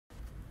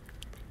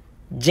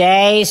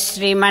Jai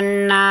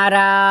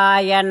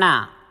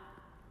Sriman-Narayana.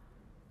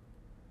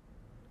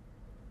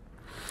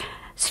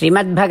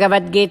 Srimad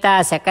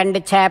Bhagavadgita,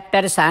 2nd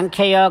chapter,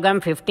 Sankhya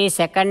Yogam,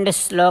 52nd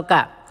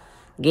Sloka.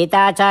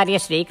 Gitacharya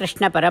Sri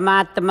Krishna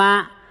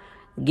Paramatma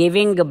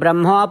giving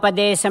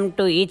Brahmopadesam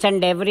to each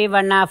and every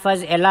one of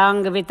us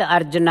along with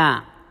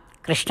Arjuna.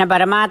 Krishna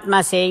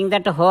Paramatma saying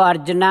that, "Oh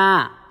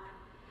Arjuna,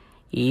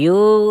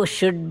 you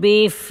should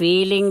be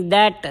feeling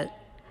that,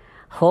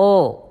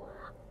 oh,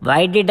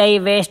 why did I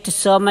waste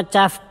so much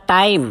of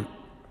time?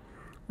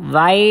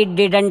 Why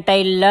didn't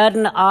I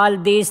learn all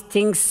these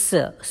things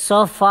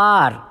so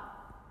far?"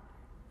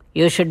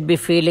 You should be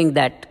feeling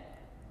that.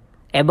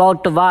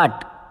 About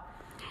what?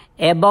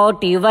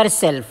 About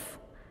yourself.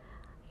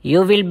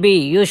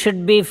 You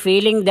should be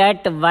feeling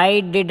that,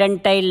 why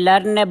didn't I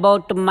learn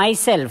about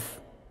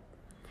myself?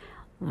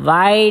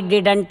 Why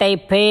didn't I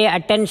pay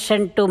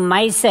attention to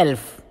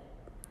myself?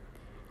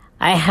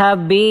 I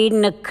have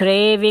been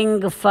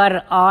craving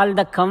for all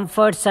the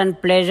comforts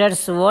and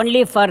pleasures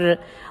only for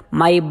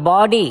my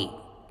body.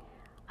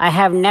 I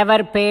have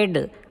never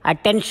paid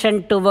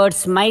attention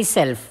towards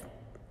myself.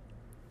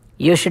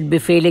 You should be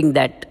feeling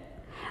that.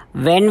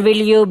 When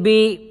will you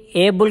be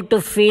able to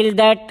feel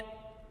that?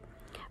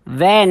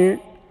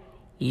 When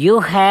you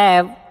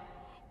have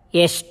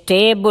a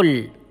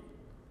stable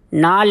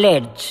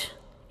knowledge,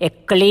 a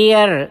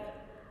clear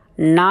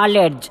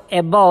knowledge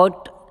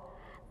about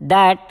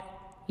that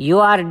you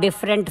are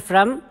different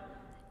from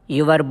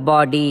your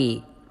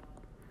body.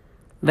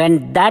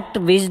 When that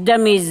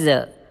wisdom is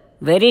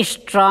very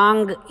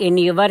strong in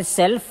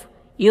yourself,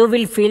 you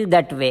will feel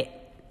that way.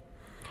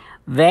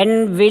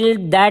 When will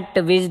that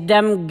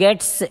wisdom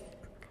gets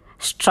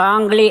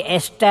strongly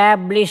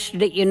established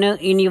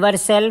in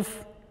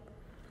yourself?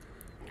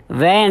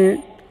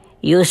 When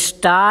you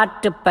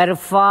start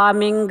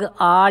performing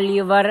all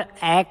your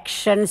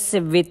actions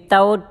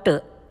without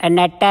an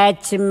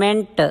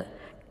attachment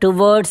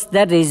towards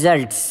the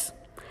results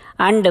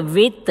and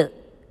with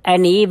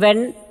an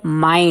even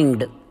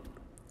mind.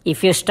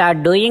 If you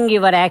start doing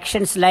your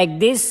actions like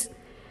this,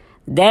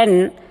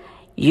 then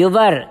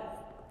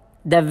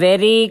the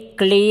very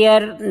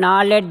clear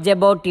knowledge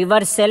about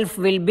yourself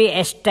will be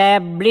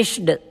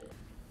established,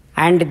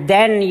 and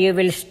then you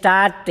will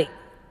start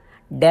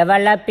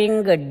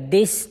developing a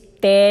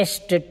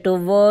distaste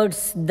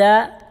towards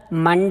the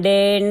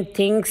mundane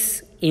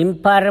things,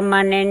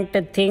 impermanent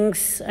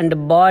things,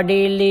 and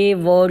bodily,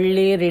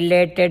 worldly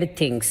related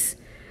things.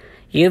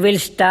 You will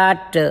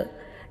start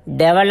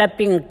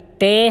developing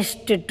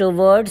taste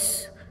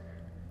towards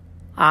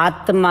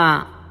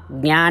Atma,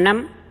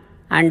 Jnanam,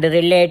 and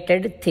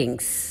related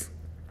things.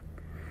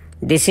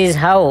 This is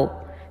how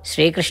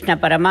Sri Krishna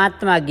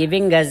Paramatma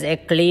giving us a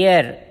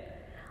clear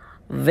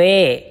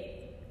way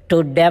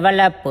to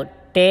develop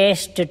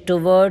taste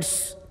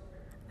towards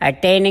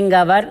attaining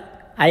our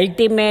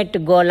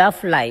ultimate goal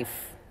of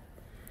life.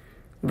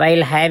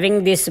 While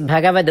having this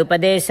Bhagavad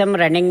Upadesam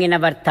running in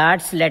our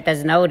thoughts, let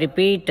us now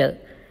repeat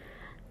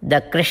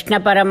the Krishna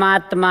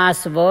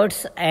Paramatma's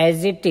words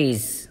as it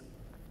is.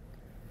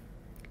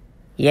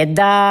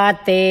 Yada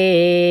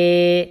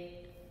te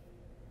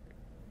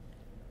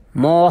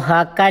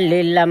moha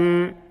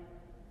kalilam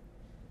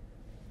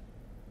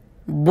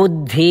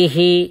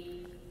buddhihi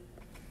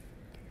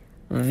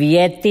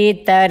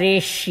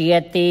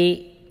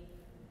vyatitarishyati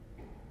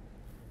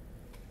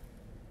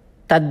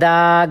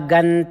tada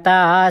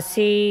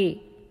gantasi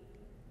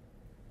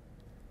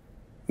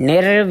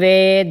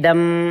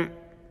nirvedam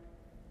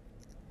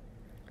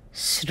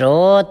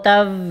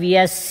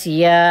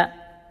srotavyasya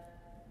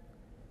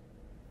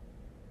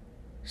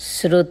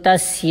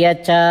srutasya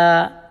cha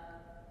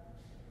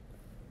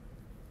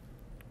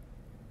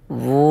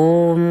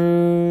Om.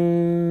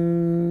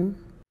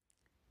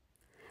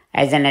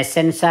 As an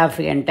essence of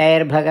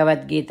entire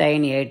Bhagavad Gita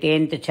in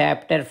 18th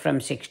chapter from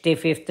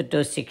 65th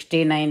to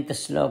 69th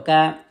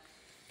sloka,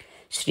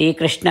 Sri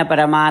Krishna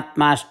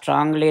Paramatma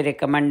strongly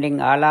recommending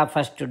all of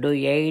us to do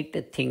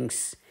 8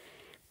 things.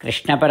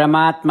 Krishna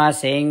Paramatma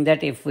saying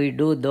that if we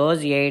do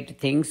those 8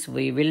 things,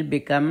 we will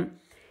become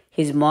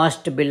His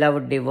most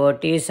beloved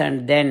devotees,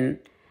 and then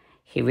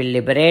He will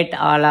liberate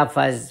all of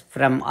us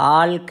from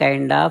all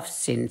kind of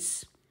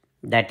sins.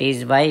 That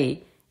is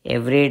why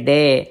every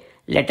day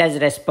let us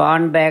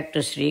respond back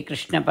to Sri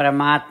Krishna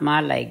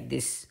Paramatma like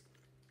this.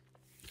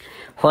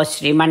 "Oh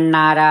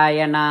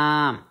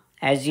Sriman-Narayana,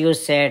 as you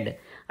said,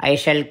 I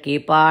shall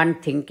keep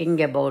on thinking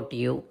about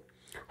you.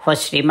 Oh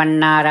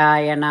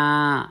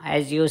Sriman-Narayana,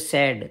 as you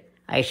said,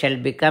 I shall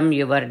become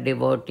your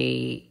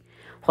devotee.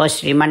 Oh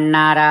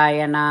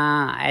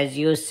Sriman-Narayana, as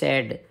you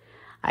said,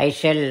 I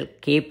shall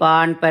keep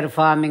on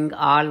performing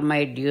all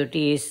my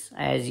duties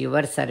as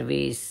your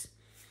service.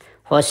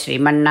 Oh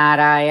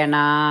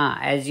Sriman-Narayana,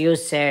 as you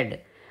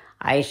said,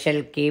 I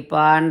shall keep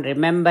on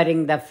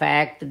remembering the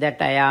fact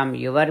that I am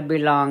your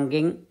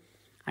belonging,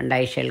 and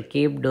I shall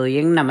keep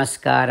doing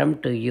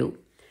namaskaram to you.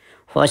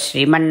 Oh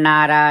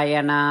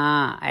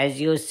Sriman-Narayana,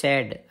 as you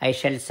said, I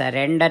shall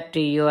surrender to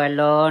you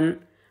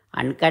alone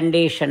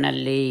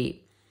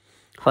unconditionally.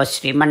 O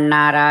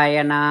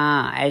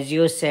Srimannarayana, as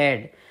you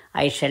said,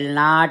 I shall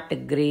not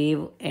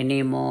grieve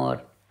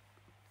anymore.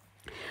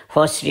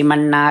 O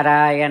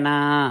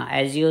Srimannarayana,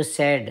 as you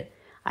said,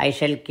 I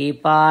shall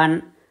keep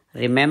on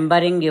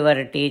remembering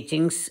your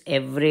teachings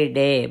every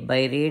day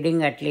by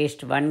reading at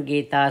least one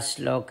Gita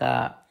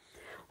sloka.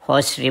 O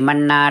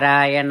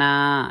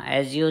Srimannarayana,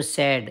 as you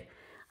said,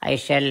 I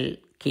shall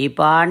keep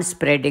on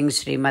spreading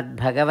Srimad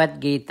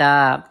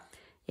Bhagavadgita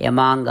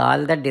among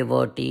all the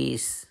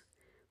devotees.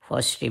 O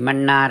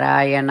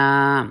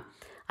Srimannarayana,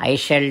 I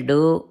shall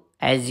do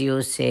as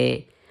you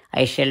say.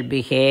 I shall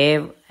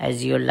behave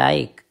as you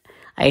like.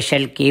 I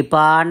shall keep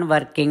on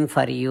working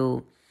for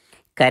you.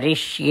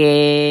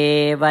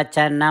 Karishye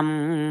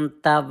vachanam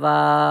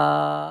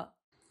tava.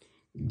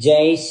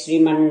 Jai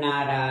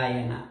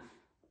Srimannarayana.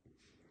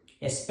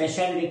 A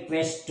special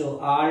request to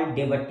all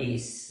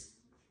devotees.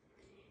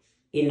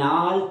 In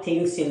all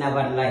things in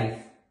our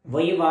life,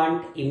 we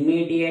want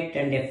immediate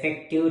and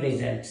effective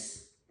results.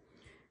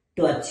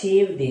 To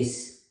achieve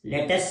this,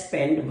 let us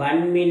spend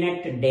 1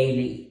 minute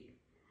daily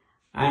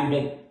and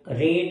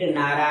read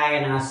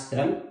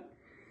Narayanastram.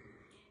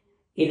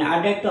 In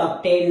order to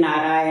obtain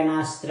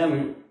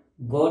Narayanastram,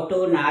 go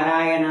to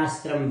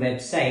Narayanastram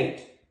website,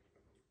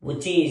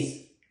 which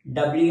is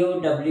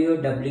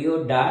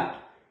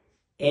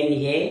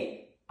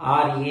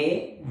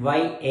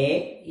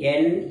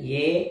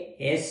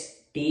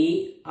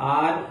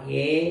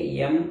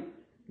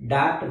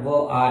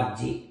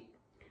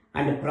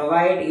and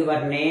provide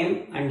your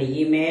name and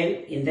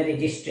email in the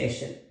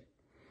registration.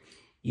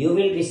 You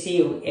will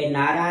receive a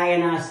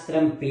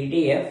Narayanastram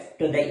PDF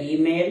to the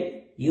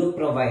email you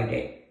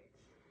provided.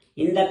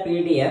 In the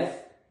PDF,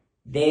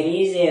 there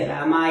is a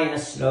Ramayana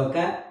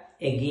Sloka,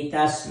 a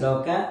Gita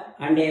Sloka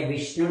and a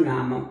Vishnu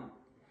Namam.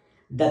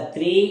 The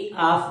three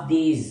of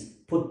these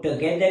put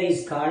together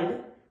is called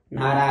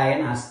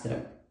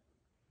Narayanastram.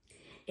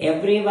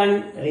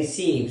 Everyone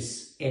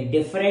receives a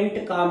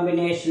different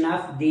combination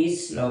of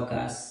these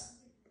slokas.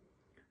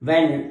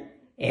 When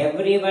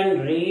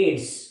everyone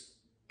reads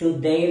to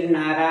their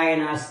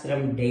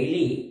Narayanastram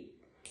daily,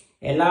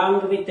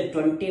 along with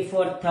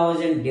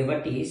 24,000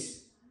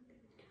 devotees,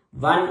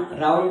 one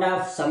round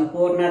of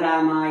Sampurna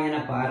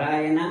Ramayana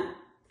Parayana,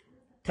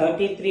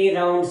 33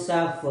 rounds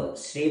of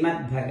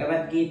Srimad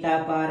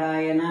Bhagavadgita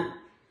Parayana,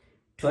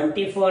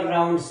 24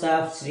 rounds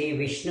of Sri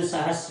Vishnu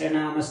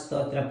Sahasranama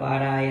Stotra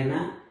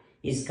Parayana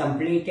is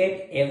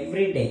completed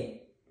every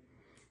day.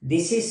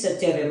 This is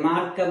such a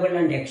remarkable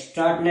and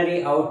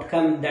extraordinary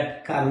outcome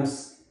that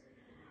comes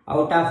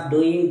out of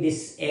doing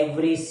this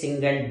every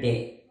single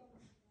day.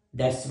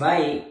 That's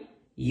why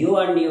you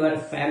and your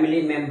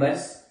family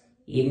members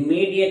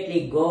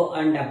immediately go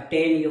and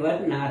obtain your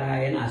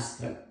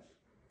Narayanastram.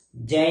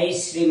 Jai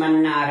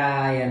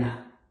Srimannarayana.